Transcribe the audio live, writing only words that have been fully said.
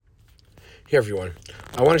Hey everyone,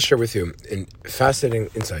 I want to share with you a fascinating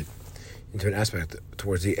insight into an aspect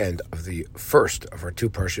towards the end of the first of our two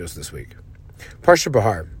parshios this week. Parsha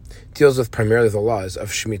Behar deals with primarily the laws of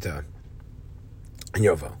Shemitah and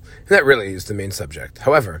Yovel, and that really is the main subject.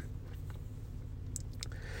 However,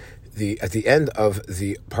 at the end of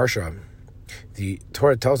the parsha, the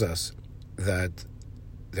Torah tells us that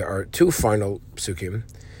there are two final psukim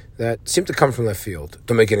that seem to come from left field.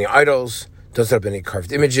 Don't make any idols. Don't set up any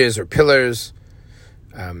carved images or pillars,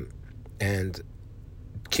 and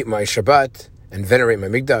keep my Shabbat and venerate my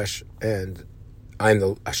Mikdash, and I am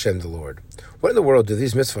the Hashem, the Lord. What in the world do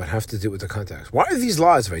these mitzvot have to do with the context? Why are these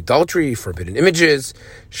laws of idolatry, forbidden images,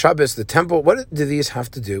 Shabbos, the temple? What do these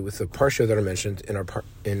have to do with the parsha that are mentioned in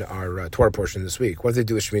our Torah portion this week? What do they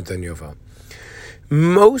do with Shemitah and Yovel?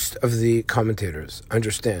 Most of the commentators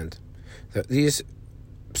understand that these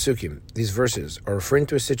psukim, these verses, are referring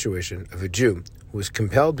to a situation of a Jew who was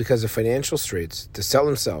compelled because of financial straits to sell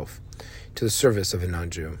himself to the service of a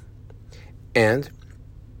non-Jew. And,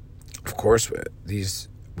 of course, there's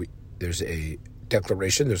a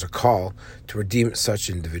declaration, there's a call to redeem such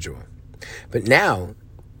an individual. But now,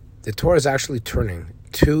 the Torah is actually turning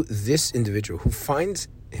to this individual who finds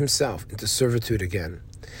himself into servitude again.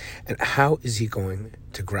 And how is he going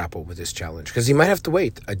to grapple with this challenge? Because he might have to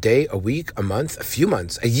wait a day, a week, a month, a few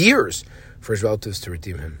months, years for his relatives to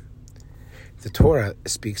redeem him. The Torah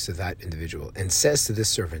speaks to that individual and says to this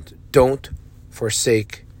servant, don't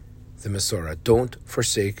forsake the Masorah, don't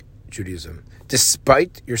forsake Judaism.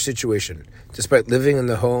 Despite your situation, despite living in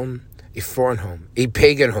the home, a foreign home, a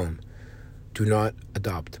pagan home, do not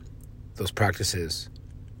adopt those practices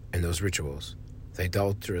and those rituals, the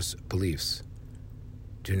idolatrous beliefs.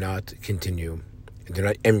 Do not continue and do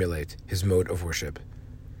not emulate his mode of worship.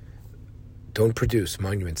 Don't produce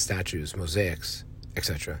monuments, statues, mosaics,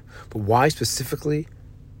 etc. But why specifically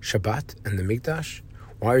Shabbat and the Mikdash?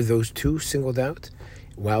 Why are those two singled out?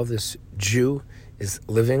 While this Jew is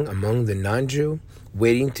living among the non-Jew,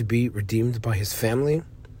 waiting to be redeemed by his family?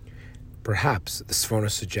 Perhaps the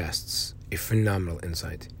Sforno suggests a phenomenal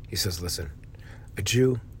insight. He says, listen, a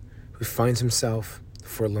Jew who finds himself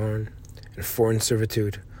forlorn and foreign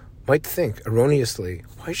servitude might think erroneously,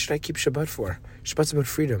 why should I keep Shabbat for? Shabbat's about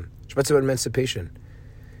freedom. Shabbat's about emancipation.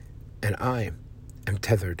 And I am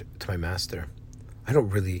tethered to my master. I don't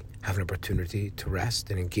really have an opportunity to rest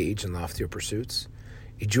and engage in loftier pursuits.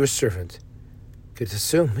 A Jewish servant could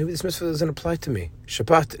assume, maybe this mitzvah doesn't apply to me.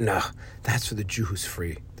 Shabbat, no, that's for the Jew who's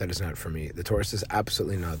free. That is not for me. The Torah says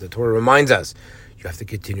absolutely not. The Torah reminds us, you have to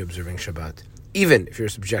continue observing Shabbat, even if you're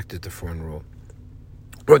subjected to foreign rule.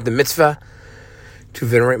 What the mitzvah to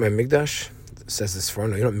venerate my Mikdash, says this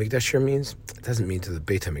Sforno. You know what Mikdash here means? It doesn't mean to the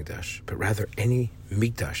Beit HaMikdash, but rather any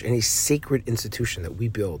Mikdash, any sacred institution that we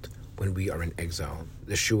build when we are in exile,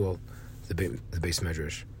 the shul, the Beis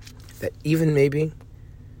Medrash. That even maybe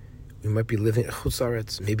you might be living at Chutz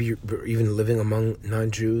La'aretz, maybe you're even living among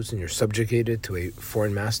non-Jews and you're subjugated to a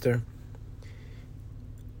foreign master.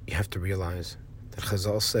 You have to realize that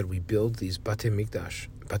Chazal said we build these Batei Mikdash,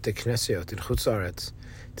 Batei Knesiot in Chutz La'aretz,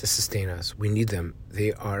 to sustain us. We need them.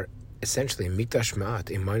 They are essentially a Mikdash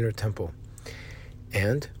Ma'at, a minor temple.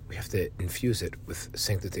 And we have to infuse it with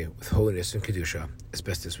sanctity, with holiness and Kedusha as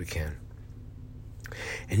best as we can.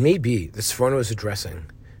 And maybe the Sforno is addressing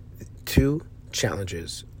two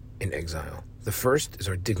challenges in exile. The first is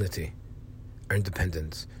our dignity, our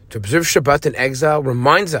independence. To observe Shabbat in exile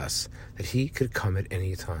reminds us that he could come at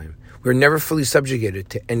any time. We're never fully subjugated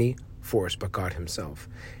to any force but God himself.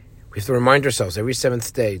 We have to remind ourselves every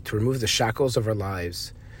seventh day to remove the shackles of our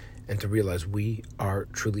lives and to realize we are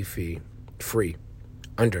truly free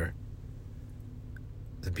under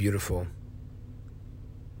the beautiful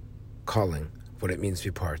calling of what it means to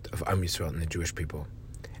be part of Am Yisrael and the Jewish people.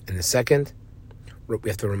 And the second, we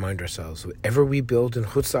have to remind ourselves, whatever we build in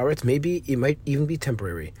Chutz La'aretz, maybe it might even be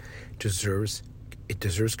temporary, it deserves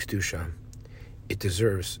Kedusha. It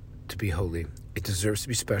deserves to be holy. It deserves to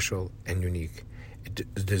be special and unique.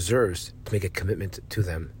 It deserves to make a commitment to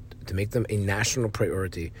them, to make them a national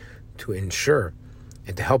priority, to ensure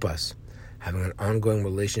and to help us having an ongoing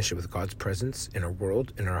relationship with God's presence in our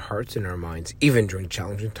world, in our hearts, in our minds, even during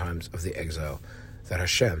challenging times of the exile, that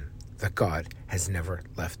Hashem, that God, has never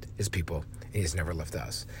left his people, and he has never left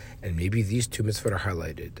us. And maybe these two mitzvot are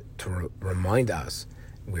highlighted to remind us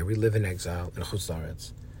where we live in exile in Chutz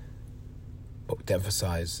La'aretz, to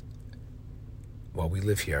emphasize while we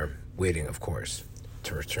live here, waiting, of course,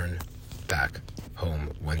 to return back home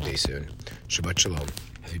one day soon. Shabbat Shalom.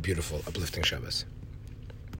 Have a beautiful, uplifting Shabbos.